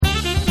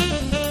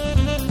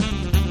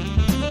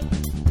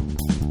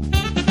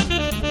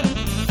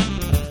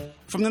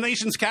From the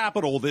nation's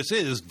capital, this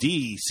is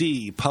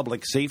D.C.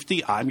 Public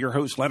Safety. I'm your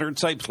host, Leonard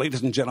Sipes.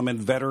 Ladies and gentlemen,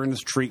 Veterans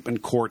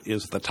Treatment Court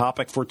is the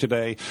topic for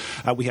today.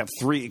 We have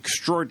three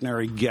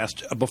extraordinary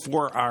guests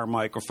before our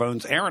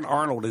microphones. Aaron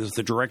Arnold is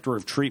the Director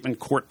of Treatment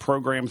Court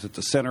Programs at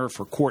the Center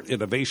for Court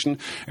Innovation.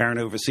 Aaron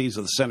oversees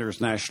the Center's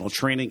National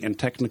Training and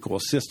Technical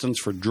Assistance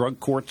for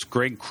Drug Courts.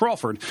 Greg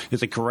Crawford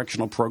is a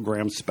Correctional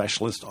Program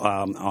Specialist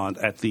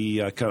at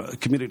the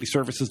Community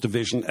Services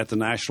Division at the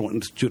National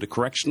Institute of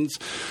Corrections.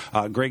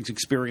 Greg's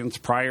experience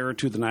prior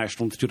to the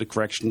National Institute of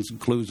Corrections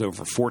includes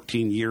over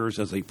 14 years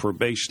as a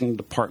probation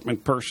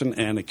department person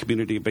and a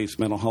community-based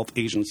mental health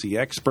agency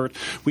expert.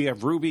 We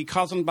have Ruby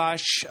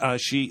Kazenbash.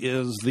 She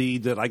is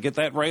did I get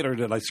that right or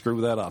did I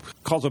screw that up?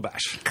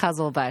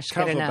 Kazelbash,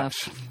 good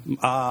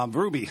enough.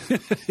 Ruby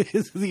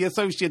is the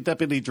Associate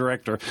Deputy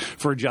Director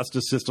for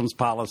Justice Systems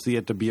Policy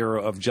at the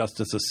Bureau of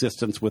Justice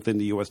Assistance within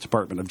the U.S.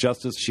 Department of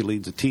Justice. She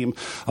leads a team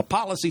of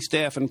policy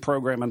staff and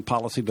program and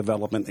policy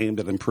development aimed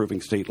at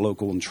improving state,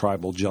 local, and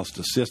tribal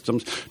justice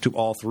systems. To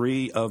all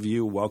three of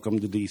you, welcome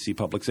to D.C.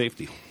 Public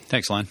Safety.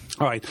 Thanks, Len.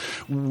 All right.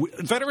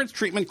 Veterans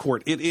Treatment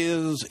Court, it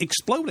is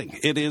exploding.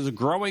 It is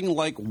growing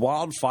like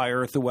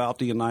wildfire throughout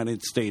the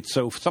United States.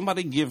 So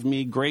Greg, give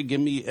me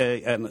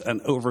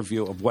an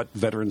overview of what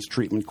Veterans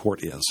Treatment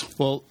Court is.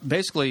 Well,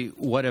 basically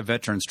what a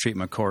Veterans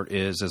Treatment Court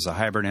is a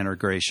hybrid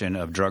integration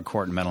of drug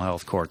court and mental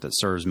health court that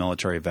serves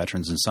military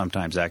veterans and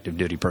sometimes active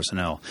duty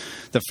personnel.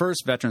 The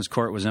first Veterans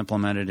Court was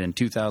implemented in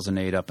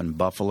 2008 up in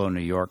Buffalo,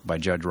 New York by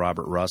Judge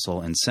Robert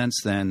Russell, and since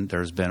then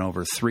there's been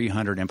over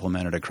 300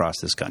 implemented across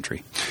this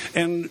country.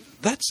 And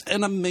that's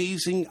an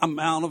amazing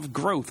amount of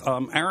growth.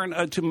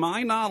 Aaron, to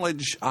my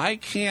knowledge, I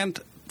can't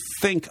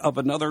think of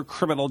another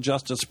criminal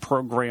justice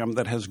program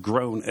that has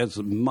grown as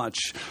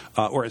much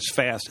or as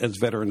fast as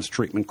Veterans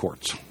Treatment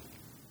Courts.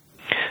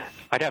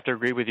 I'd have to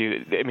agree with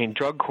you. I mean,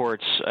 drug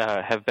courts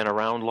have been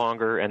around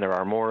longer, and there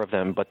are more of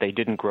them, but they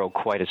didn't grow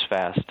quite as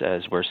fast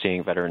as we're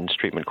seeing Veterans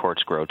Treatment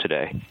Courts grow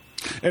today.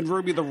 And,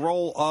 Ruby, the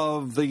role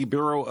of the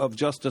Bureau of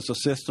Justice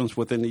Assistance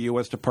within the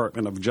U.S.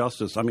 Department of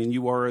Justice. I mean,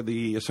 you are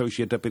the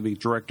Associate Deputy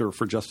Director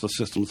for Justice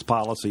Systems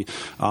Policy.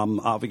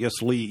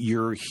 Obviously,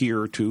 you're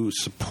here to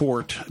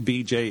support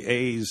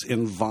BJA's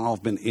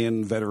involvement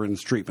in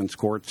Veterans Treatment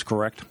Courts,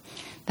 correct?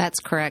 That's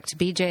correct.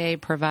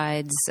 BJA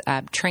provides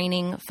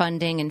training,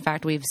 funding. In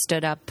fact, we've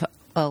stood up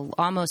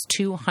almost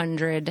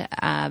 200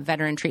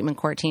 veteran treatment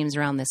court teams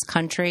around this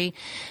country,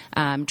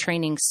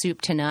 training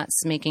soup to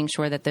nuts, making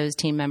sure that those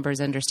team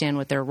members understand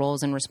what their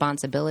roles and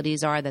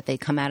responsibilities are, that they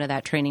come out of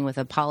that training with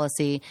a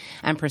policy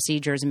and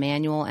procedures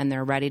manual, and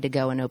they're ready to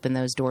go and open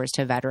those doors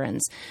to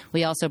veterans.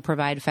 We also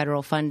provide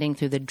federal funding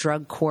through the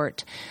drug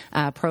court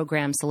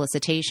program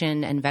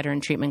solicitation, and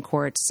veteran treatment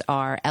courts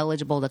are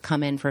eligible to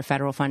come in for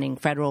federal funding,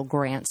 federal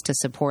grants to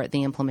support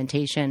the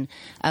implementation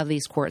of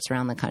these courts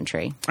around the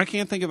country. I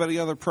can't think of any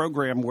other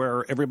program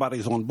where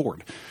everybody's on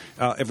board.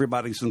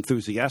 Everybody's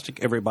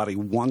enthusiastic. Everybody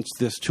wants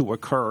this to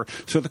occur.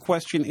 So the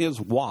question is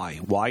why?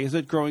 Why is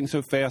it growing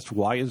so fast?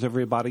 Why is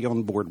everybody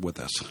on board with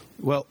this?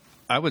 Well,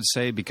 I would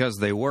say because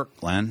they work,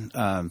 Len.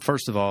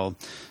 First of all,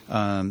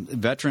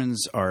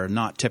 veterans are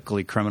not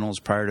typically criminals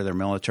prior to their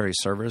military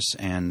service,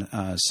 and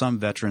some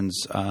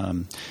veterans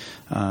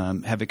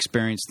have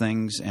experienced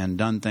things and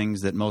done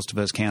things that most of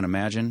us can't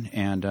imagine,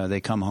 and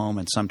they come home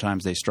and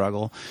sometimes they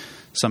struggle.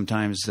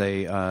 Sometimes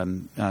they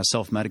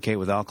self-medicate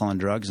with alcohol and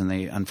drugs, and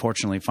they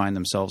unfortunately find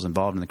themselves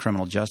involved in the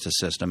criminal justice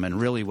system.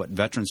 And really what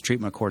Veterans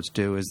Treatment Courts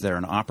do is they're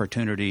an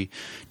opportunity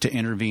to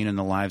intervene in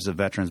the lives of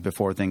veterans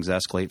before things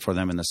escalate for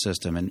them in the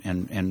system.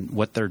 And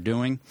what they're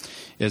doing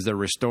is they're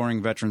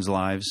restoring veterans'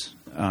 lives.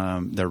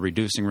 They're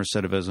reducing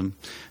recidivism.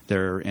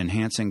 They're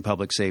enhancing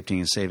public safety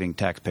and saving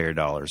taxpayer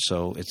dollars.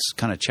 So it's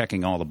kind of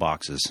checking all the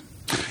boxes.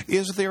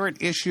 Is there an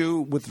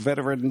issue with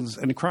veterans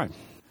and crime?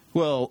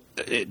 Well,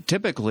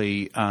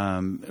 typically,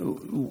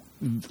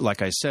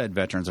 like I said,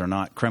 veterans are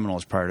not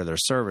criminals prior to their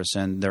service,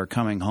 and they're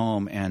coming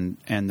home and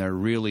they're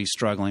really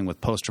struggling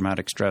with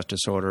post-traumatic stress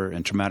disorder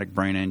and traumatic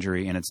brain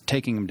injury, and it's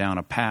taking them down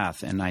a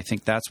path. And I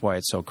think that's why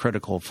it's so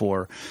critical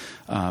for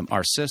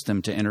our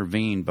system to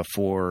intervene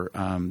before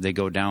they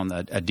go down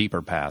a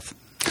deeper path.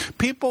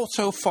 People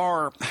so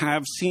far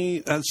have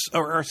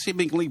are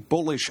seemingly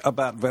bullish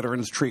about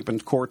Veterans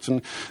Treatment Courts,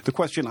 and the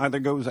question either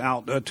goes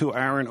out to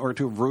Aaron or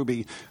to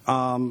Ruby.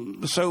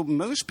 So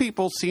most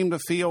people seem to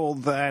feel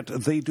that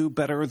they do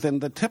better than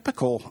the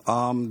typical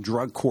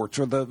drug courts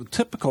or the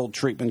typical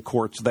treatment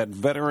courts, that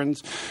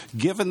veterans,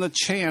 given the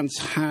chance,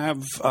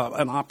 have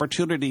an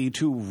opportunity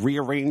to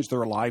rearrange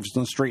their lives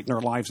and straighten their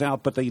lives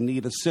out, but they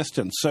need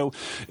assistance. So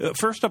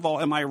first of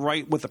all, am I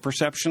right with the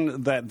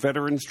perception that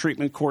Veterans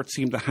Treatment Courts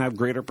seem to have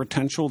greater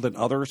potential than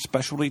other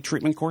specialty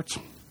treatment courts?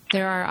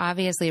 There are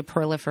obviously a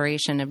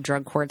proliferation of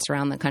drug courts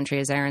around the country.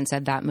 As Aaron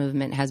said, that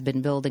movement has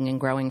been building and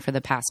growing for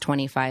the past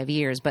 25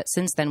 years. But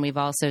since then, we've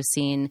also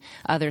seen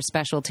other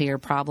specialty or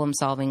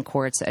problem-solving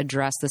courts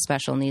address the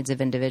special needs of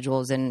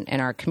individuals in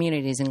our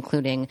communities,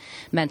 including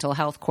mental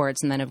health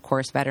courts and then, of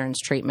course, veterans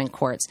treatment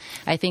courts.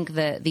 I think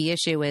the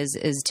issue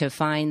is to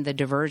find the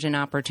diversion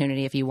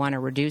opportunity if you want to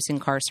reduce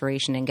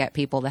incarceration and get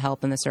people the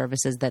help and the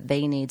services that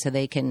they need so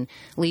they can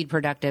lead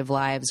productive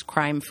lives,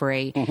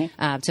 crime-free,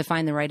 to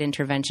find the right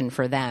intervention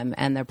for them.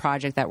 And the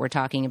project that we're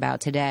talking about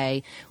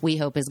today, we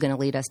hope, is going to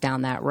lead us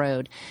down that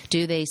road.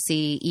 Do they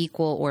see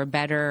equal or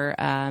better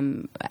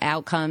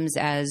outcomes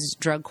as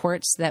drug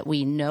courts that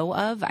we know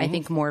of? I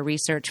think more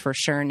research for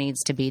sure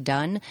needs to be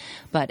done,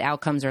 but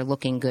outcomes are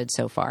looking good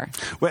so far.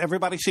 Well,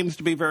 everybody seems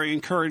to be very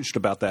encouraged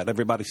about that.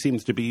 Everybody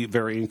seems to be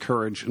very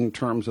encouraged in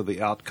terms of the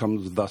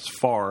outcomes thus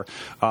far.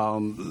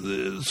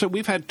 So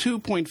we've had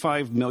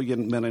 2.5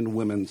 million men and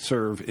women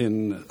serve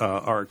in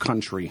our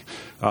country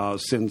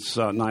since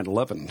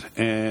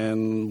 9/11.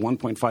 And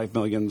 1.5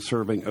 million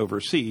serving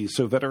overseas.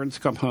 So veterans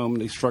come home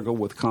and they struggle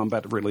with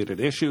combat-related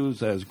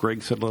issues, as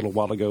Greg said a little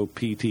while ago,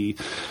 PTSD,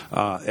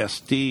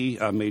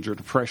 major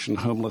depression,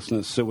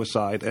 homelessness,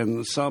 suicide,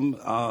 and some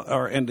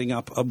are ending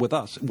up with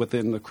us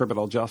within the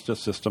criminal justice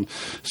system.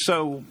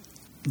 So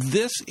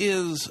this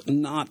is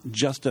not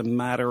just a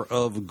matter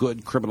of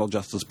good criminal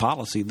justice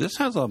policy. This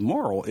has a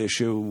moral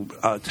issue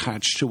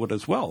attached to it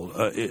as well.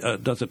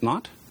 Does it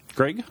not?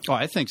 Greg? Oh,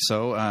 I think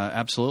so.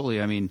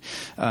 Absolutely. I mean,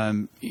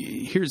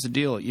 here's the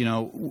deal. You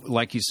know,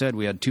 like you said,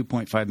 we had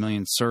 2.5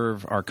 million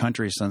serve our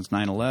country since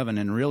 9/11,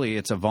 and really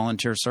it's a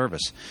volunteer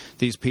service.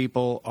 These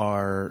people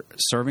are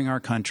serving our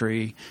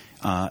country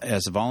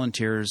as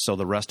volunteers, so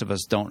the rest of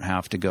us don't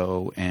have to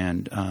go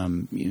and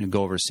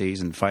go overseas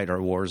and fight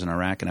our wars in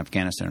Iraq and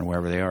Afghanistan or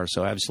wherever they are.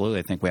 So absolutely,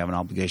 I think we have an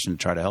obligation to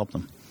try to help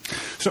them.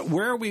 So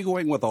where are we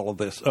going with all of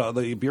this?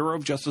 The Bureau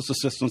of Justice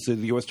Assistance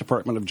of the U.S.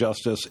 Department of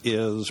Justice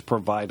is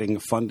providing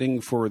funding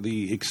for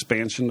the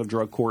expansion of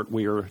drug court.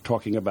 We are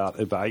talking about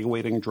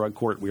evaluating drug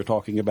court. We are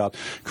talking about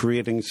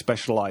creating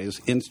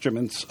specialized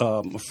instruments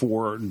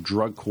for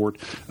drug court.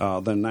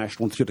 The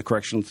National Institute of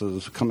Corrections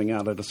is coming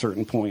out at a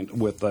certain point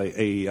with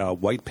a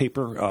white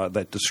paper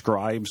that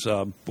describes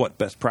what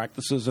best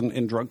practices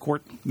in drug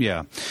court.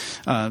 Yeah.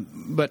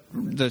 But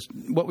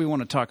what we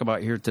want to talk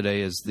about here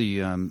today is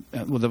the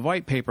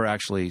white paper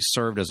actually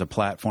served as a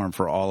platform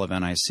for all of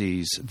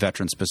NIC's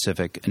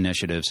veteran-specific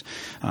initiatives.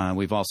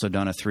 We've also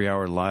done a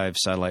 3-hour live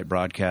satellite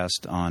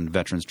broadcast on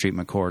veterans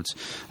treatment courts.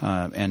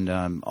 And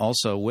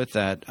also with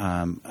that,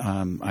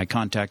 I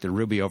contacted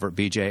Ruby over at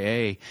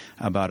BJA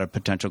about a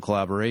potential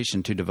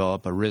collaboration to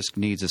develop a risk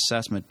needs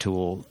assessment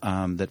tool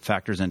that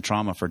factors in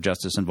trauma for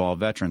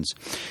justice-involved veterans.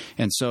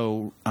 And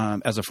so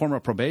as a former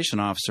probation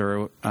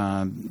officer,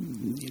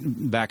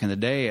 back in the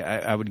day,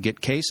 I would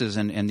get cases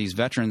and these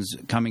veterans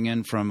coming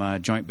in from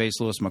Joint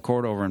Base Lewis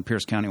McChord over in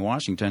Pierce County,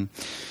 Washington.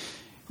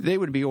 They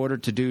would be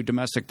ordered to do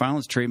domestic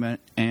violence treatment,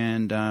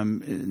 and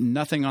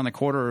nothing on the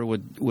quarter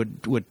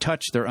would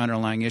touch their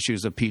underlying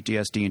issues of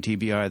PTSD and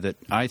TBI that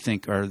I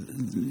think are,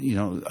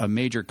 a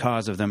major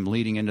cause of them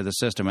leading into the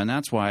system. And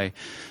that's why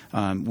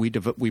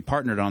we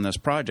partnered on this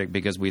project,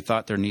 because we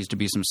thought there needs to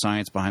be some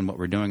science behind what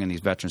we're doing in these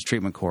veterans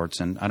treatment courts.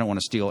 And I don't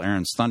want to steal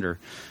Aaron's thunder,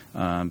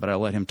 but I'll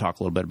let him talk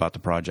a little bit about the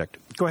project.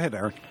 Go ahead,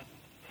 Aaron.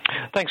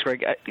 Thanks,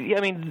 Greg.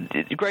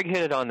 Greg hit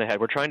it on the head.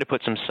 We're trying to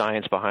put some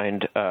science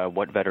behind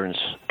what veterans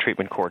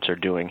treatment courts are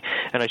doing.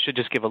 And I should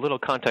just give a little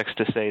context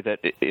to say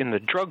that in the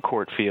drug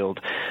court field,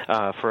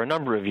 for a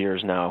number of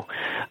years now,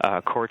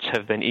 courts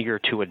have been eager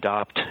to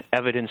adopt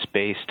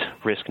evidence-based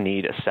risk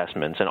need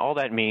assessments. And all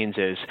that means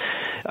is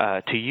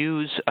to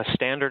use a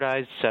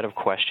standardized set of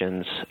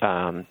questions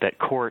that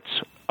courts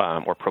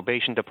or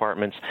probation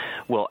departments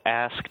will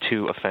ask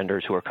to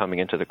offenders who are coming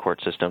into the court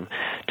system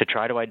to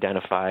try to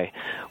identify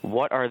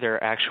what are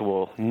their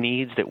actual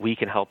needs that we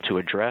can help to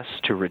address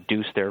to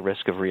reduce their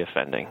risk of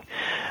reoffending.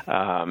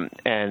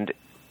 And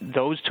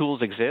those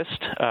tools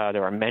exist.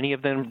 There are many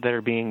of them that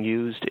are being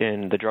used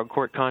in the drug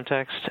court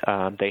context.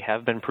 They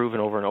have been proven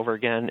over and over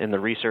again in the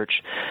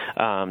research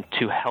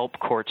to help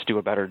courts do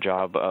a better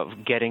job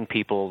of getting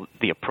people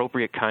the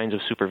appropriate kinds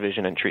of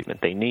supervision and treatment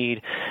they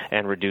need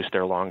and reduce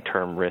their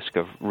long-term risk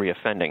of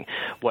reoffending.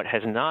 What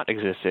has not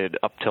existed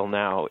up till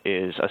now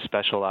is a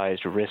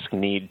specialized risk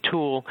need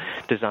tool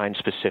designed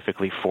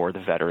specifically for the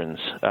veterans,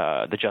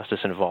 the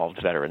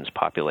justice-involved veterans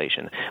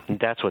population. And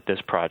that's what this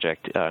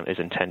project is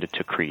intended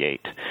to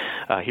create.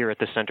 Here at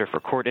the Center for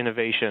Court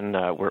Innovation,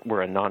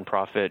 we're a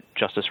nonprofit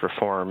justice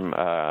reform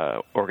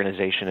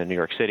organization in New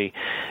York City,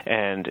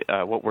 and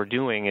what we're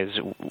doing is,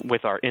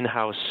 with our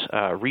in-house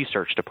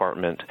research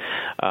department,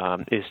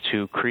 is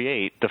to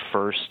create the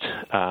first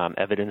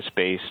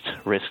evidence-based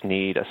risk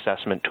need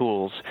assessment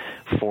tools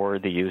for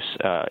the use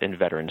in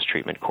veterans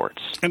treatment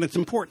courts. And it's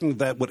important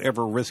that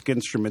whatever risk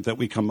instrument that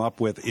we come up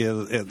with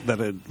is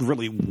that it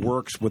really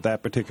works with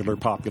that particular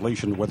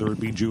population, whether it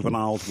be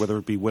juveniles, whether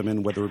it be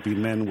women, whether it be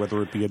men,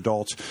 whether it it be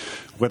adults,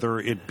 whether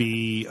it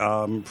be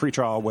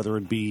pretrial, whether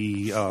it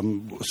be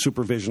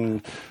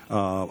supervision,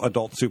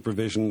 adult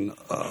supervision,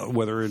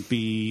 whether it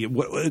be,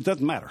 it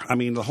doesn't matter. I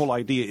mean, the whole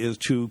idea is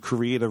to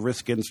create a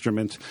risk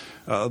instrument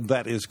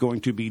that is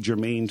going to be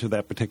germane to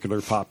that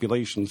particular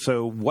population.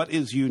 So what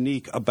is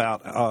unique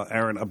about,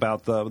 Aaron,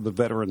 about the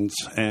veterans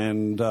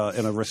and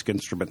a risk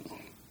instrument?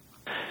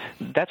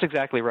 That's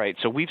exactly right.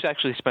 So we've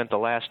actually spent the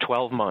last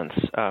 12 months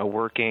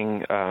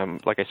working,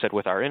 like I said,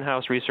 with our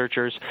in-house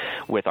researchers,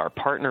 with our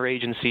partner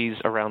agencies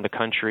around the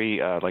country,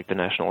 like the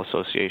National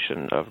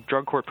Association of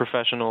Drug Court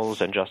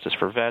Professionals and Justice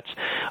for Vets,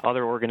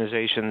 other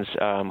organizations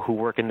who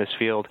work in this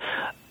field,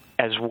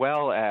 as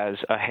well as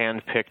a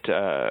hand-picked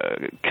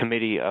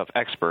committee of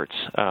experts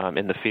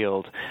in the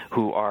field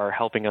who are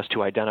helping us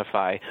to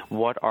identify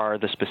what are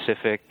the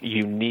specific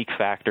unique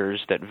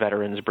factors that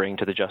veterans bring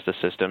to the justice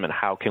system and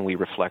how can we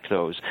reflect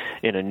those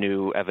in a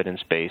new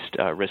evidence-based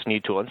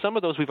risk-need tool. And some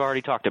of those we've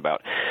already talked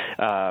about.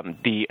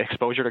 The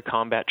exposure to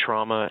combat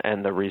trauma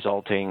and the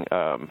resulting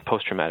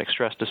post-traumatic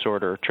stress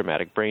disorder,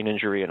 traumatic brain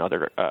injury, and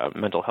other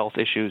mental health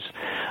issues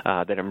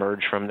that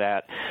emerge from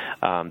that.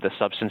 The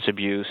substance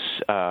abuse,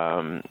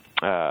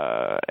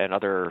 and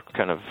other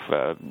kind of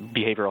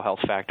behavioral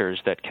health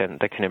factors that can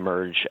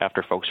emerge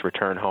after folks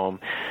return home,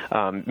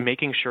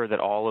 making sure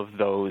that all of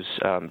those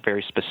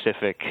very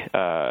specific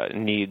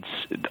needs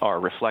are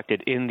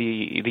reflected in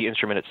the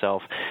instrument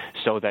itself,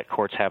 so that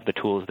courts have the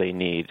tools they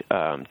need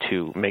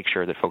to make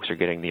sure that folks are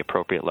getting the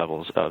appropriate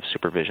levels of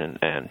supervision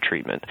and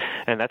treatment.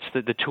 And that's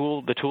the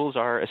tool. The tools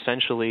are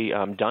essentially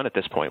done at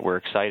this point. We're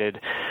excited.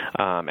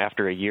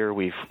 After a year,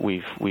 we've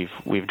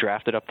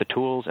drafted up the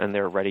tools, and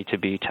they're ready to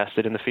be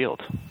tested in the field.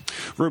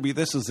 Ruby,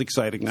 this is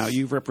exciting. Now,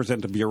 you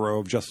represent the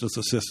Bureau of Justice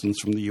Assistance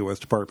from the U.S.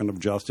 Department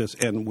of Justice,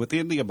 and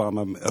within the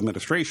Obama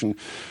administration,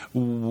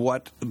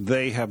 what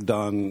they have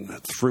done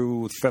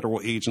through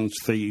federal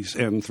agencies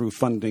and through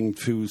funding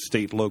to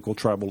state, local,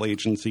 tribal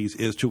agencies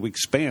is to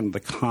expand the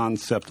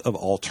concept of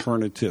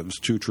alternatives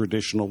to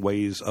traditional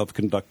ways of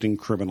conducting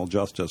criminal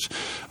justice.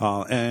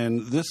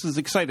 And this is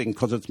exciting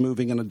because it's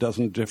moving in a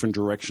dozen different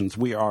directions.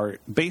 We are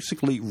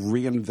basically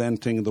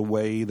reinventing the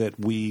way that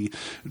we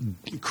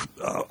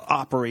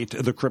operate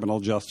the criminal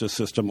justice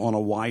system on a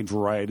wide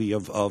variety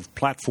of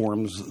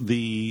platforms.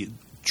 The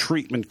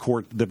treatment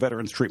court, the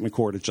Veterans Treatment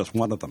Court, is just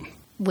one of them.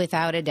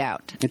 Without a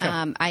doubt.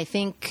 Okay. I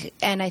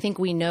think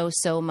we know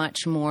so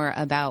much more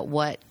about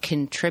what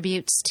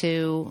contributes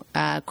to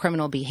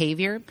criminal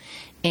behavior.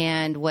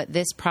 And what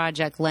this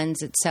project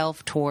lends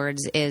itself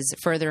towards is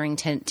furthering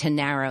to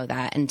narrow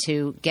that and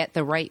to get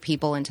the right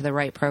people into the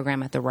right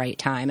program at the right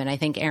time. And I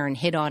think Aaron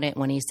hit on it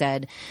when he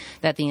said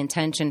that the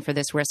intention for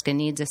this risk and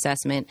needs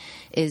assessment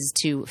is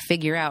to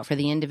figure out for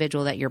the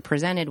individual that you're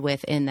presented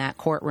with in that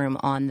courtroom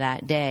on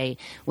that day,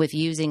 with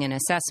using an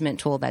assessment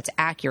tool that's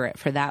accurate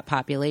for that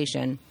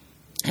population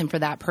and for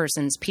that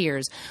person's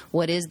peers,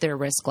 what is their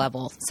risk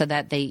level so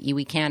that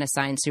we can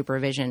assign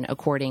supervision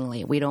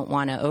accordingly. We don't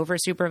want to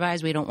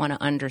over-supervise. We don't want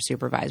to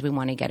under-supervise. We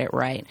want to get it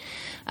right.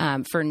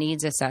 For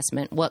needs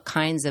assessment, what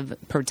kinds of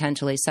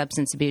potentially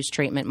substance abuse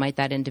treatment might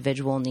that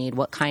individual need?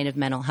 What kind of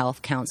mental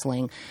health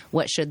counseling?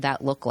 What should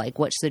that look like?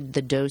 What should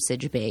the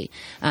dosage be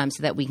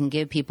so that we can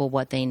give people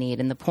what they need?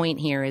 And the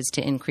point here is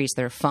to increase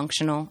their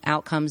functional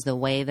outcomes, the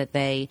way that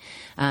they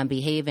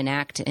behave and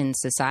act in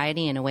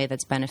society in a way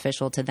that's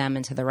beneficial to them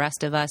and to the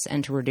rest of us,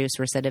 and to reduce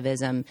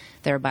recidivism,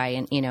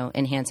 thereby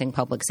enhancing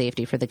public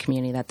safety for the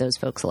community that those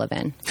folks live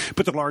in.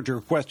 But the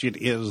larger question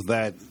is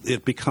that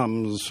it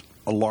becomes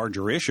a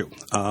larger issue.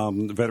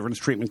 Veterans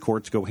treatment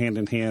courts go hand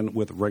in hand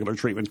with regular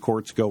treatment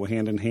courts, go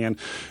hand in hand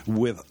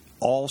with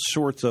all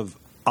sorts of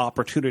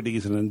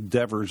opportunities and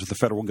endeavors the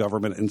federal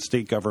government and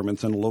state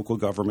governments and local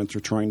governments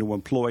are trying to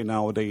employ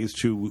nowadays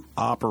to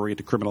operate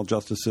the criminal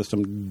justice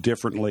system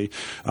differently,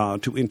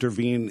 to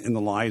intervene in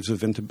the lives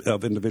of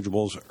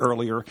individuals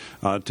earlier,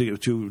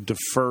 to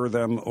defer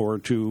them or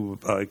to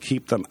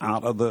keep them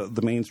out of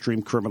the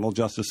mainstream criminal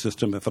justice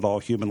system if at all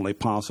humanly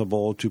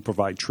possible, to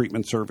provide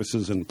treatment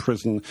services in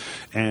prison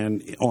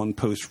and on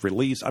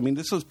post-release. I mean,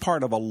 this is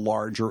part of a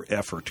larger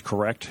effort,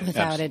 correct?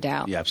 Without a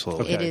doubt. Yeah,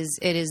 absolutely. Okay.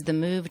 It is the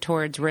move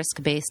towards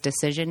risk-based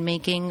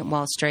decision-making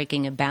while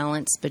striking a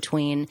balance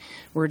between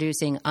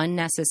reducing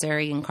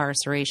unnecessary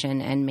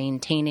incarceration and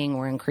maintaining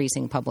or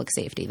increasing public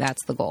safety.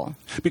 That's the goal.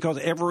 Because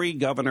every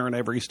governor in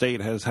every state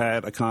has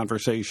had a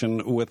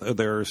conversation with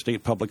their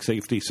state public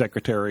safety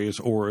secretaries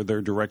or their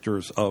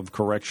directors of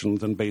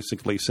corrections and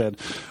basically said,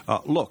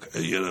 look,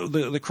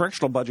 the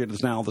correctional budget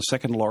is now the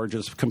second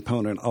largest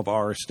component of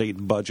our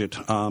state budget.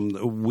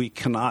 We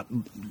cannot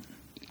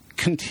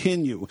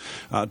continue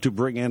to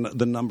bring in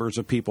the numbers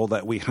of people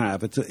that we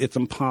have. It's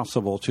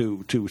impossible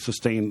to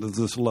sustain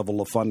this level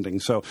of funding.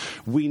 So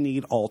we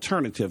need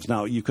alternatives.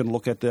 Now, you can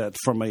look at that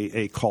from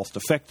a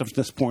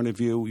cost-effectiveness point of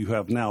view. You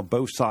have now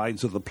both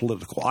sides of the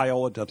political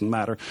aisle. It doesn't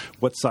matter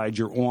what side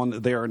you're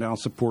on. They are now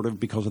supportive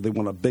because they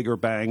want a bigger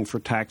bang for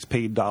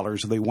tax-paid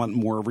dollars. They want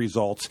more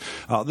results.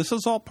 This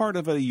is all part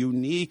of a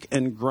unique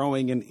and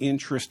growing and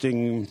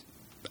interesting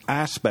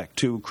aspect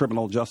to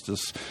criminal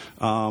justice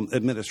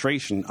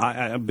administration.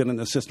 I've been in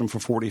the system for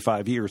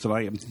 45 years, and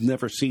I have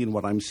never seen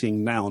what I'm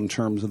seeing now in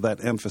terms of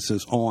that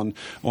emphasis on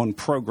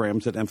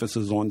programs, that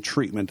emphasis on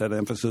treatment, that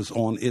emphasis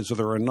on is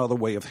there another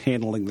way of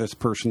handling this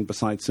person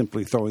besides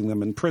simply throwing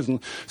them in prison.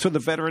 So the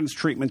Veterans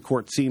Treatment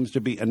Court seems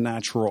to be a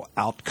natural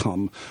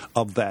outcome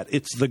of that.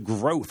 It's the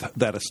growth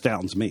that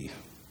astounds me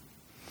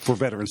for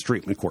Veterans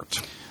Treatment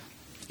Courts.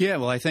 Yeah,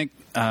 well, I think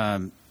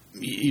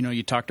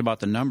you talked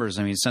about the numbers.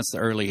 I mean, since the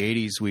early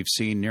 80s, we've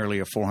seen nearly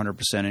a 400%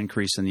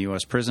 increase in the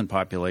U.S. prison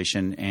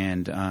population,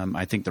 and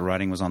I think the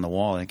writing was on the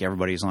wall. I think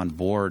everybody's on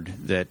board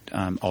that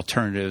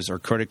alternatives are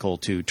critical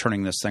to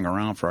turning this thing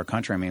around for our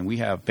country. I mean, we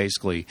have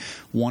basically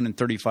 1 in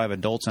 35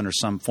 adults under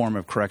some form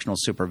of correctional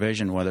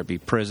supervision, whether it be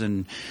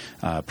prison,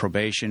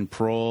 probation,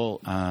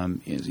 parole.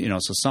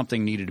 So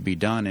something needed to be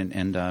done.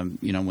 And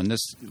when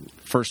this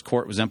first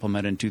court was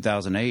implemented in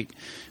 2008,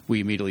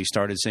 we immediately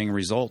started seeing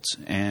results.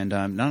 And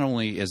not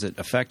only is it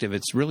effective,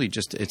 it's really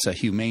it's a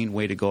humane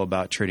way to go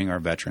about treating our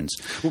veterans.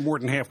 We're more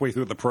than halfway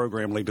through the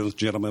program, ladies and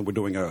gentlemen. We're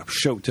doing a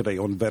show today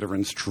on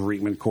Veterans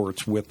Treatment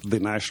Courts with the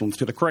National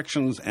Institute of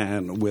Corrections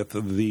and with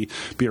the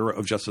Bureau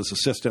of Justice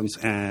Assistance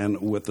and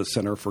with the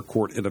Center for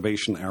Court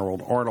Innovation.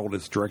 Harold Arnold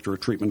is Director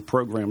of Treatment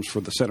Programs for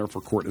the Center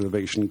for Court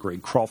Innovation.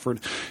 Greg Crawford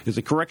is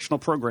a Correctional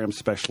Program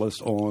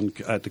Specialist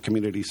at the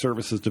Community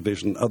Services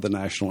Division of the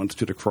National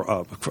Institute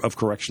of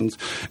Corrections.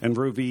 And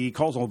Ruby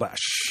Kozolbash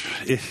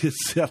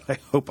is, I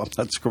hope I'm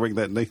not screwing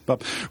that name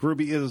up.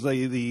 Ruby is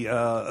the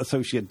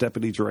Associate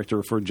Deputy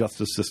Director for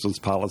Justice Systems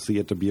Policy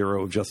at the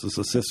Bureau of Justice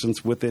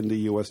Assistance within the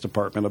U.S.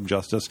 Department of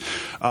Justice.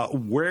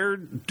 Where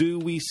do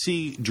we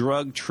see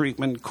drug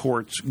treatment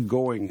courts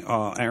going?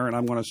 Aaron,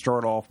 I'm going to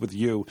start off with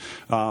you.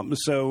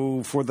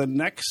 So for the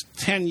next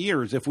 10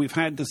 years, if we've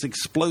had this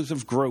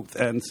explosive growth,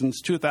 and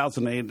since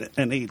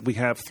 2008 we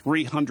have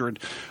 300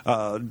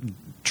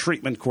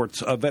 treatment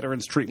courts,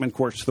 veterans treatment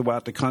courts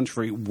throughout the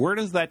country, where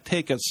does that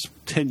take us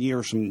 10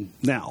 years from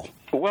now?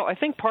 Well, I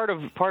think part of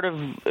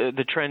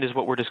the trend is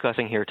what we're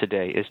discussing here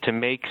today is to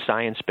make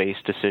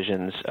science-based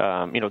decisions.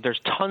 There's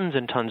tons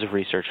and tons of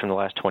research from the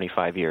last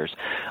 25 years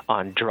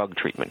on drug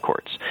treatment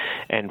courts,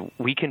 and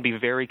we can be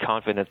very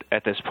confident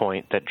at this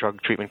point that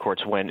drug treatment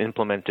courts, when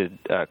implemented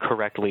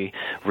correctly,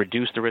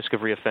 reduce the risk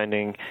of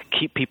reoffending,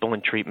 keep people in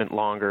treatment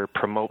longer,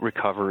 promote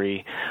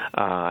recovery,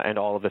 and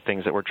all of the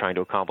things that we're trying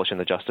to accomplish in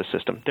the justice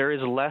system. There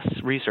is less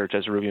research,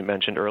 as Ruby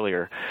mentioned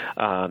earlier,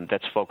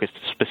 that's focused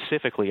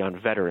specifically on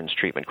veterans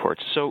treatment courts.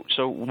 So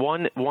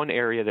one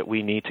area that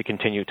we need to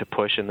continue to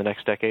push in the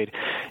next decade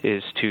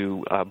is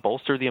to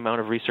bolster the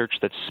amount of research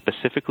that's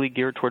specifically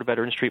geared toward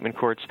veterans treatment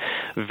courts,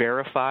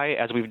 verify,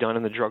 as we've done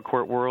in the drug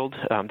court world,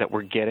 that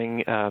we're getting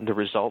the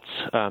results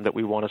that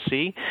we want to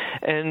see,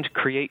 and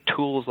create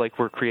tools like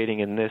we're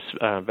creating in this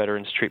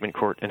Veterans Treatment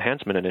Court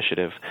Enhancement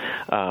Initiative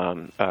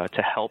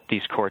to help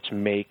these courts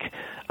make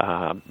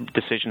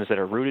decisions that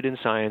are rooted in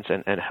science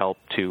and help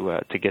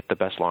to get the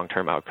best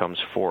long-term outcomes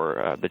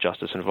for the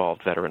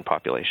justice-involved veteran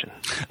population.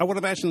 I would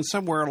imagine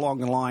somewhere along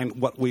the line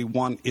what we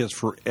want is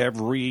for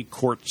every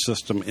court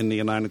system in the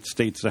United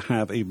States to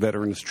have a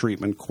veterans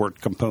treatment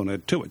court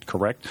component to it,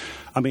 correct?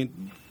 I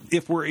mean,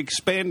 if we're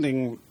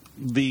expanding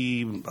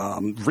the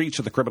reach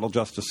of the criminal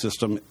justice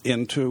system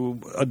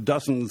into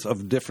dozens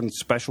of different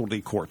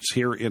specialty courts.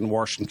 Here in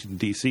Washington,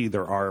 D.C.,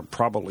 there are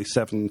probably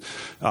 7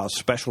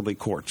 specialty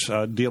courts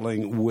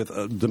dealing with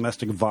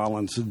domestic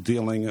violence,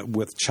 dealing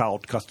with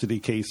child custody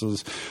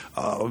cases.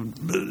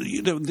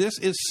 This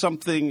is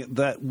something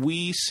that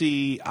we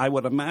see, I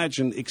would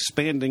imagine,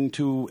 expanding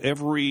to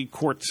every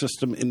court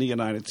system in the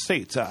United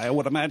States. I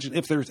would imagine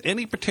if there's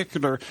any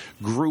particular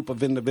group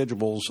of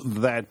individuals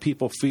that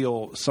people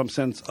feel some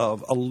sense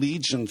of allegiance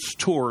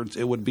towards,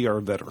 it would be our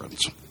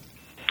veterans.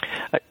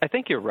 I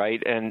think you're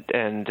right, and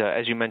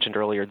as you mentioned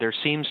earlier, there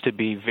seems to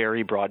be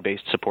very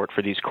broad-based support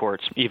for these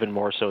courts, even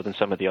more so than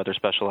some of the other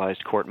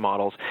specialized court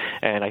models.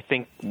 And I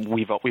think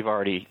we've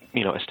already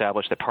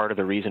established that part of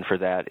the reason for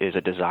that is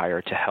a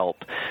desire to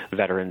help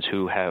veterans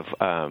who have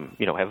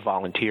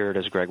volunteered,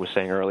 as Greg was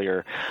saying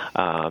earlier,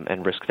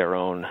 and risk their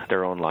own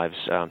lives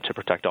to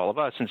protect all of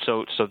us. And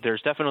so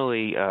there's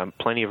definitely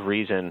plenty of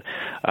reason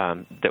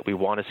that we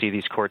want to see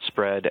these courts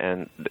spread.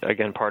 And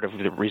again, part of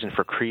the reason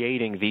for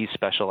creating these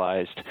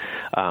specialized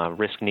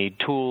risk need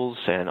tools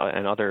and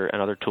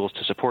other tools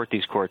to support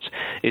these courts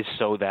is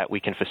so that we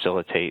can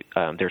facilitate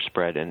their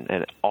spread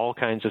in all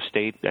kinds of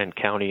state and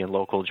county and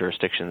local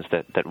jurisdictions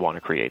that want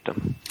to create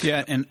them.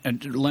 Yeah,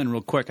 and Len,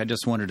 real quick, I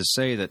just wanted to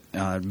say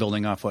that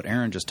building off what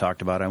Aaron just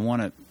talked about, I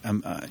want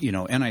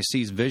to,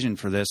 NIC's vision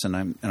for this, and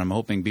I'm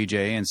hoping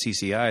BJA and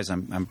CCI's,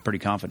 I'm pretty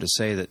confident to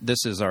say that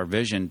this is our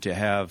vision to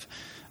have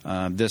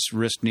this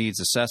risk needs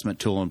assessment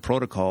tool and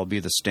protocol be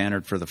the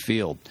standard for the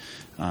field.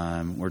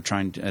 We're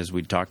trying to, as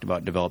we talked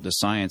about, develop the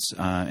science,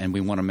 and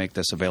we want to make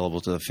this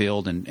available to the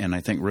field. And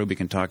I think Ruby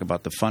can talk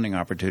about the funding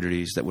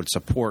opportunities that would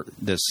support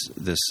this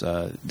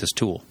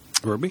tool.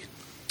 Ruby?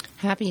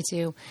 Happy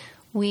to.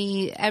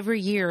 Every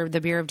year,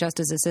 the Bureau of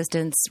Justice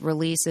Assistance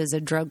releases a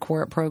drug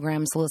court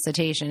program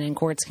solicitation, and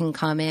courts can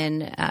come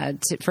in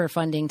for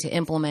funding to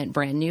implement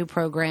brand new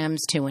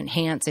programs, to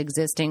enhance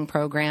existing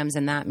programs,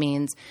 and that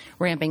means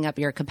ramping up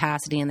your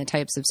capacity and the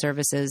types of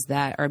services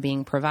that are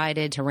being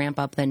provided, to ramp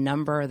up the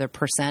number, the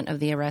percent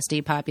of the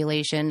arrestee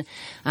population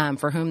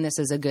for whom this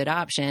is a good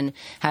option,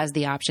 has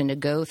the option to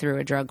go through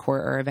a drug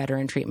court or a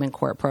veteran treatment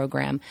court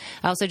program.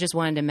 I also just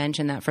wanted to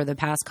mention that for the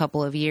past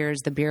couple of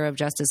years, the Bureau of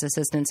Justice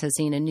Assistance has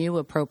seen a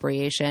new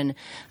appropriation,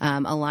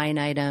 a line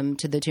item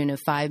to the tune of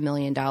 $5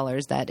 million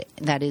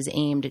that is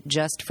aimed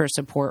just for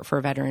support for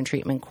veteran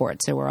treatment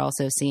courts. So we're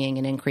also seeing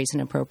an increase in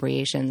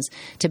appropriations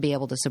to be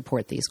able to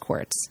support these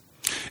courts.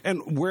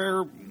 And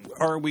where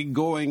are we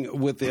going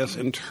with this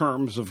in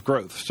terms of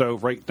growth? So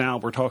right now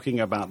we're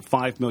talking about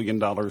 $5 million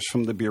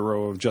from the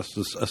Bureau of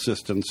Justice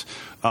Assistance.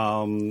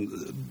 You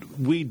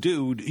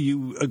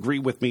agree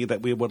with me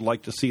that we would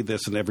like to see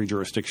this in every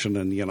jurisdiction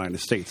in the United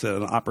States,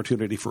 an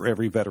opportunity for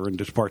every veteran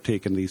to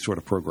partake in these sort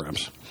of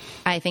programs?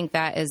 I think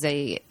that is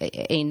a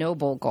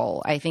noble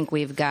goal. I think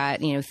we've got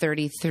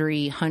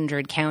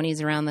 3,300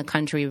 counties around the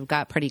country. We've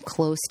got pretty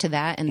close to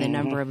that in the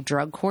number of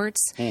drug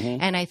courts.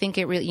 And I think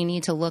you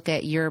need to look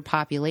at your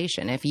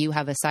population. If you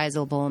have a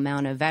sizable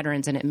amount of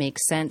veterans and it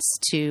makes sense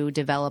to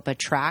develop a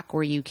track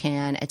where you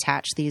can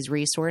attach these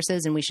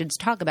resources, and we should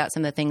talk about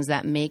some of the things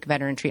that make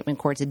veteran treatment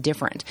courts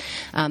different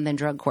than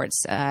drug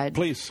courts.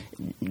 Please.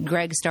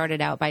 Greg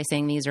started out by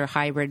saying these are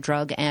hybrid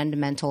drug and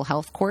mental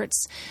health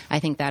courts. I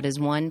think that is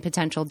one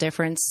potential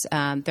difference.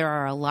 There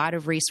are a lot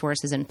of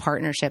resources and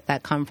partnership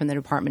that come from the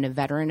Department of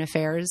Veteran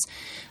Affairs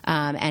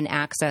and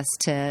access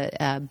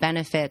to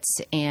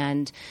benefits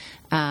and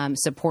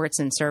supports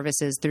and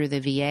services through the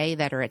VA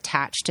that are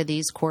attached to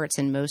these courts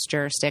in most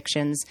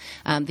jurisdictions.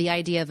 The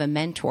idea of a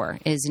mentor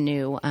is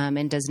new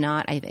and does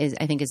not, I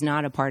think, is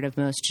not a part of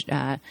most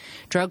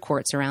drug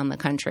courts around the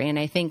country. And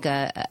I think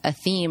a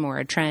theme or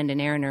a trend,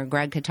 and Aaron or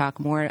Greg could talk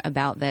more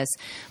about this,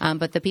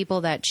 but the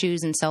people that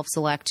choose and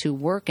self-select to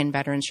work in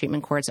veterans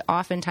treatment courts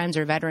oftentimes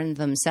are veterans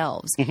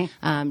themselves,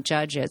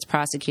 judges,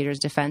 prosecutors,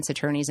 defense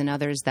attorneys, and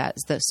others that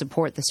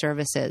support the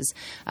services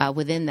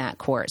within that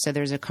court. So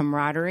there's a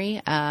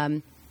camaraderie.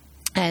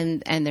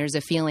 And there's a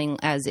feeling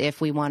as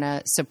if we want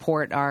to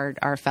support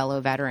our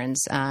fellow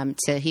veterans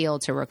to heal,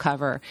 to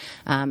recover,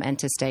 and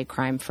to stay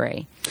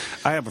crime-free.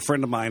 I have a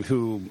friend of mine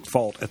who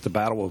fought at the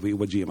Battle of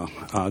Iwo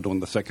Jima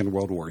during the Second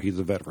World War. He's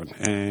a veteran,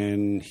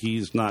 and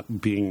he's not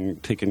being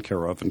taken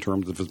care of in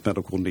terms of his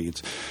medical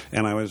needs.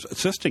 And I was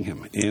assisting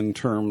him in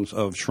terms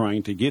of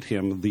trying to get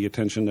him the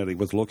attention that he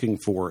was looking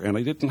for, and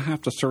I didn't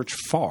have to search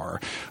far.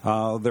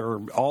 There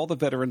are all the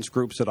veterans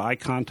groups that I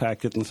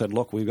contacted and said,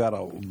 look, we've got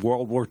a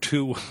World War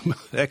II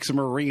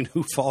ex-Marine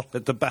who fought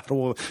at the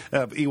Battle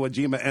of Iwo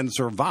Jima and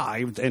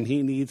survived, and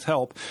he needs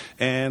help.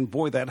 And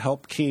boy, that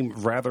help came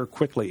rather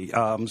quickly.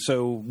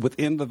 So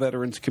within the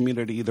veterans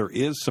community, there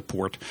is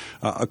support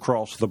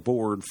across the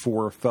board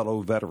for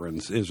fellow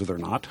veterans, is there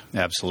not?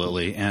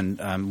 Absolutely. And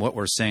what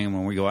we're seeing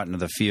when we go out into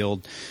the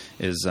field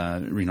is,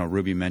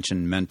 Ruby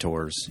mentioned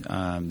mentors.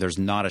 There's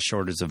not a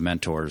shortage of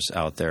mentors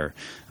out there.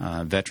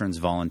 Veterans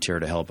volunteer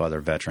to help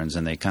other veterans,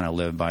 and they kind of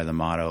live by the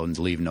motto and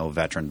leave no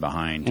veteran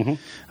behind.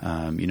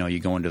 You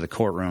go into the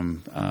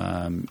courtroom,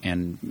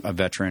 and a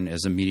veteran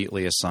is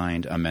immediately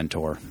assigned a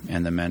mentor,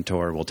 and the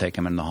mentor will take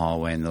them in the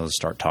hallway, and they'll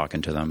start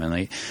talking to them.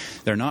 And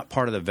they're not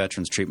part of the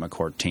Veterans Treatment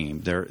Court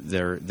team. They're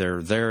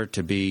there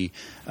to be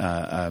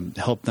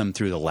help them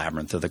through the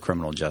labyrinth of the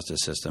criminal justice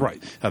system.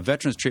 Right. A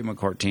Veterans Treatment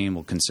Court team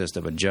will consist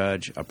of a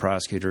judge, a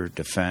prosecutor,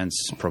 defense,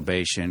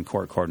 probation,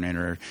 court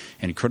coordinator,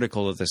 and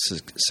critical of the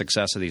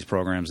success of these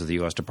programs of the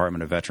U.S.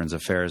 Department of Veterans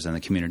Affairs and the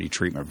community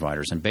treatment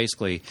providers. And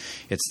basically,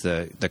 it's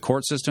the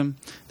court system,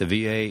 the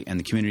VA, and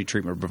the community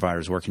treatment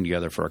providers working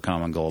together for a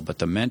common goal. But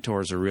the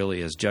mentors are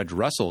really, as Judge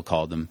Russell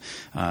called them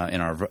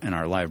in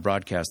our live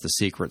broadcast, the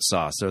secret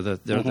sauce.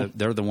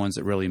 They're the ones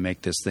that really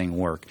make this thing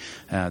work.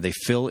 They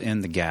fill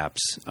in the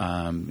gaps.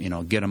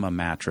 Get them a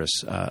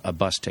mattress, a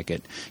bus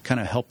ticket, kind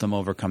of help them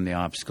overcome the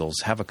obstacles,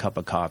 have a cup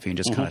of coffee, and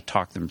just kind of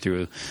talk them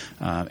through.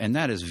 And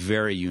that is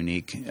very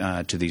unique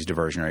to these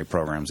diversionary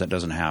programs. That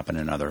doesn't happen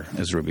in other,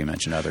 as Ruby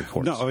mentioned, other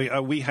courts.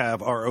 No, we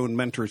have our own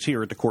mentors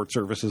here at the Court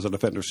Services and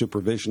Offender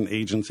Supervision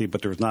Agency,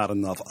 but there's not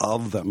enough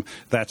of them.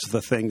 That's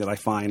the thing that I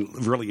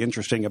find really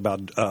interesting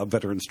about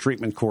veterans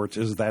treatment courts,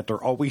 is that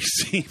there always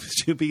seems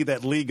to be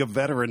that league of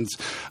veterans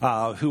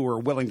who are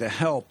willing to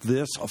help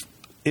this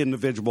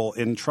individual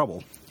in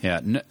trouble. Yeah.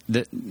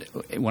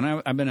 When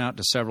I've been out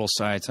to several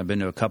sites, I've been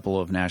to a couple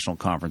of national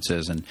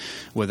conferences, and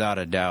without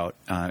a doubt,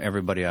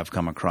 everybody I've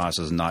come across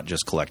is not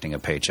just collecting a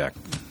paycheck.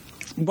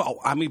 Well,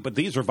 I mean, but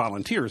these are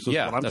volunteers. Is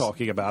what I'm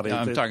talking about.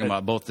 I'm talking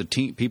about both the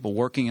people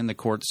working in the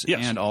courts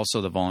and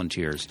also the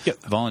volunteers. Yeah.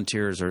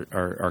 Volunteers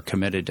are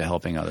committed to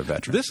helping other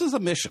veterans. This is a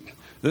mission.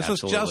 This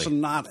Absolutely. is just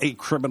not a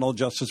criminal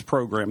justice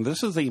program.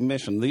 This is a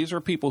mission. These are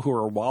people who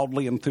are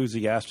wildly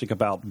enthusiastic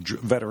about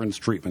veterans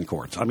treatment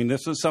courts. I mean,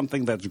 this is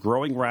something that's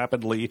growing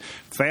rapidly,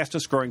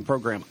 fastest growing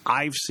program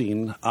I've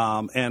seen,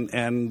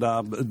 and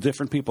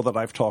different people that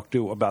I've talked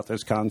to about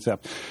this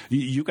concept.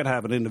 You could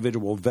have an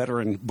individual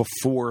veteran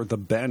before the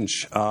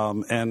bench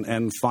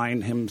and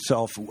find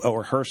himself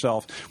or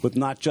herself with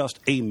not just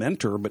a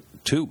mentor, but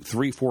 2,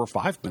 3, 4,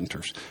 5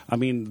 mentors. I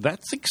mean,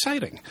 that's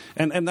exciting.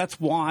 And that's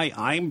why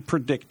I'm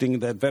predicting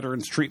that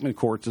Veterans Treatment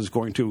Courts is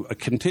going to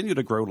continue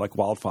to grow like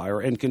wildfire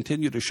and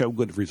continue to show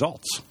good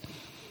results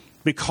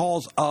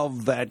because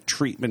of that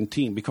treatment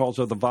team, because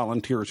of the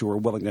volunteers who are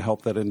willing to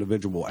help that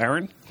individual.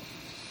 Aaron?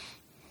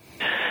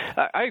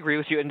 I agree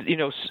with you. And,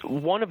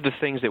 one of the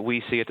things that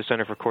we see at the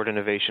Center for Court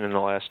Innovation in the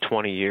last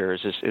 20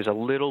 years is a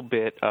little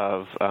bit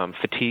of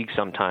fatigue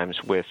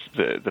sometimes with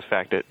the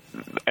fact that,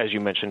 as you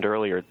mentioned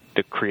earlier,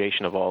 the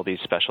creation of all these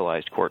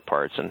specialized court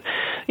parts. And,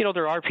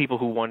 there are people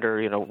who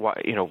wonder,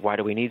 why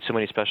do we need so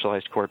many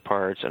specialized court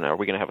parts? And are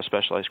we going to have a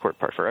specialized court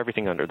part for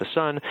everything under the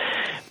sun?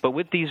 But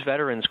with these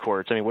veterans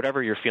courts, I mean,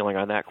 whatever your feeling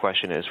on that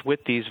question is,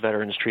 with these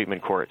veterans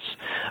treatment courts,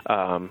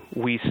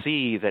 we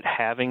see that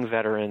having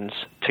veterans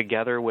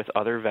together with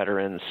other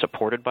veterans,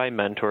 supported by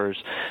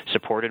mentors,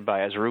 supported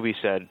by, as Ruby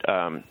said,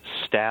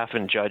 staff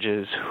and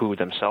judges who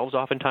themselves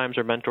oftentimes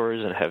are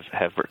mentors and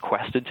have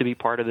requested to be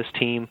part of this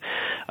team.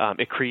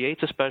 It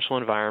creates a special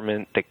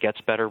environment that gets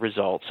better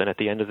results, and at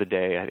the end of the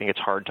day, I think it's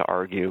hard to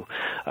argue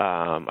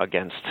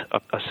against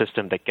a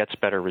system that gets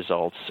better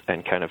results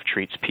and kind of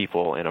treats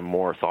people in a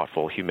more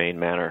thoughtful, humane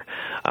manner,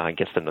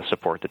 gets them the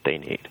support that they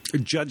need.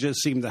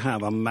 Judges seem to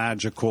have a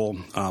magical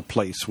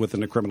place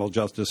within the criminal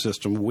justice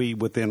system. We,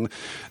 within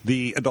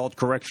the adult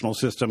correctional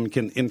system,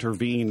 can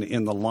intervene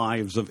in the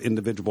lives of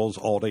individuals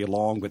all day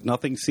long, but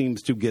nothing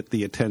seems to get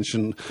the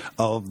attention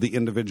of the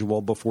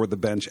individual before the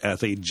bench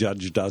as a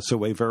judge does.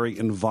 So a very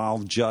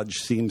involved judge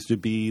seems to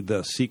be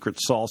the secret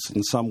sauce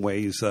in some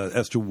ways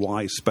as to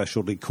why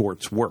specialty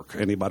courts work.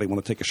 Anybody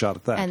want to take a shot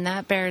at that? And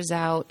that bears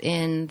out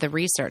in the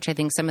research. I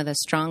think some of the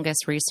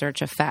strongest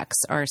research effects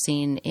are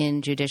seen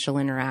in judicial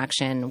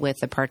interaction with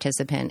the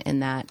participant in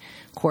that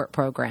court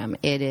program.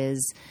 It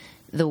is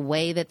the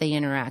way that they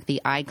interact, the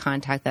eye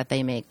contact that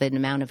they make, the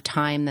amount of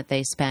time that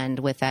they spend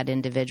with that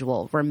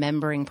individual,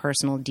 remembering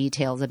personal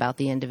details about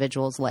the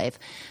individual's life,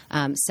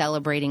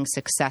 celebrating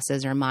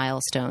successes or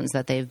milestones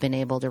that they've been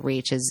able to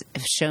reach is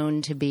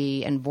shown to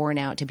be and borne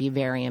out to be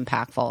very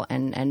impactful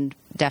and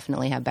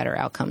definitely have better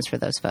outcomes for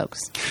those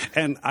folks.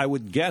 And I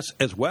would guess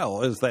as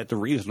well is that the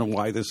reason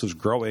why this is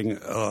growing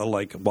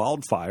like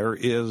wildfire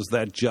is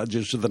that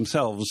judges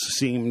themselves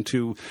seem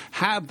to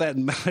have that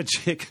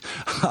magic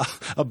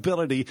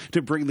ability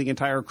to bring the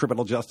entire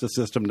criminal justice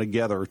system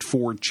together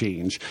for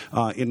change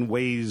in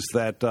ways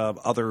that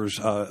others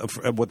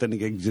within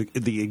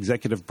the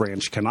executive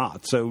branch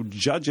cannot. So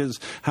judges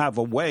have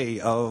a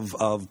way of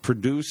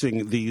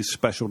producing these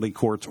specialty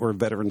courts or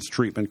veterans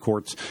treatment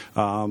courts.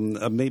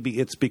 Maybe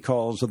it's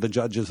because of the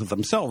judges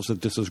themselves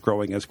that this is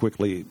growing as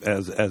quickly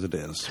as it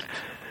is.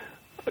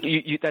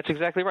 That's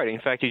exactly right. In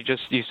fact,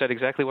 you said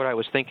exactly what I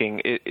was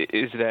thinking.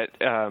 Is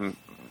that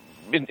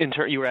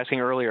you were asking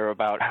earlier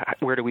about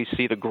where do we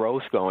see the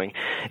growth going.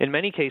 In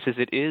many cases,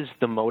 it is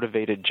the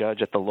motivated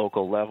judge at the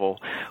local level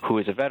who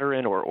is a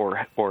veteran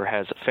or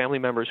has family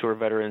members who are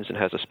veterans and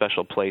has a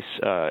special place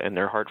in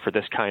their heart for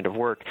this kind of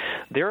work.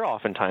 They're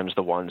oftentimes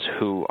the ones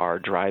who are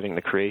driving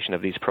the creation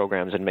of these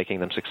programs and making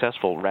them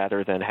successful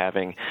rather than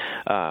having,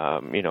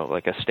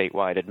 like a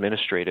statewide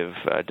administrative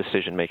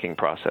decision-making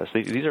process.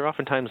 These are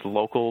oftentimes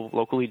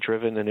locally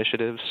driven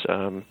initiatives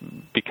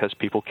because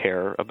people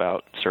care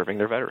about serving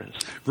their veterans.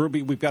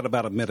 Ruby, we've got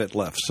about a minute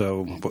left,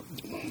 so...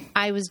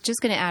 I was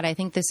just going to add, I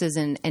think this is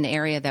an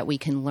area that we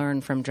can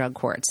learn from drug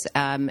courts.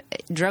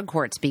 Drug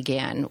courts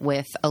began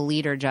with a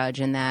leader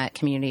judge in that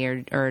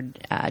community or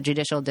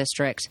judicial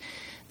district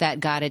that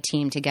got a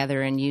team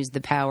together and used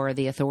the power,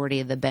 the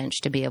authority of the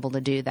bench to be able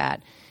to do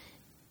that.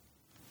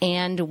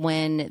 And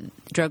when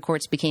drug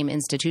courts became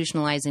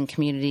institutionalized in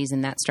communities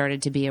and that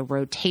started to be a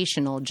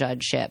rotational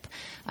judgeship,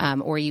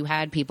 or you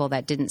had people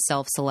that didn't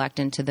self-select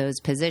into those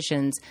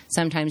positions,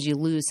 sometimes you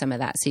lose some of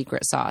that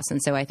secret sauce. And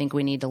so I think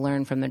we need to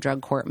learn from the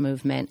drug court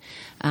movement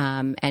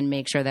and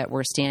make sure that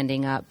we're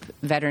standing up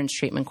veterans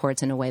treatment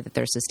courts in a way that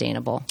they're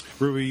sustainable.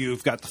 Ruby,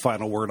 you've got the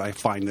final word. I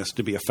find this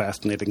to be a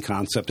fascinating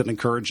concept, an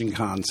encouraging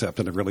concept,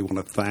 and I really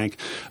want to thank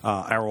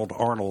Harold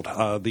Arnold,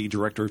 the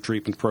Director of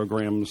Treatment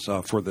Programs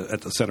at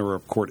the Center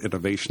of Court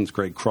Innovations,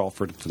 Greg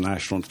Crawford at the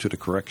National Institute of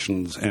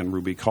Corrections, and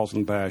Ruby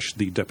Kalsenbash,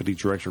 the Deputy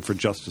Director for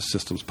Justice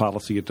Systems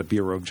Policy at the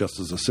Bureau of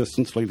Justice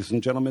Assistance. Ladies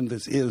and gentlemen,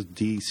 this is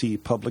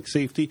DC Public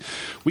Safety.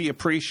 We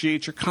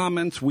appreciate your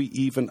comments. We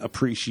even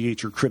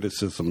appreciate your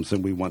criticisms,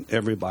 and we want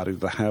everybody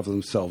to have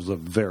themselves a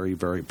very,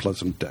 very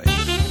pleasant day.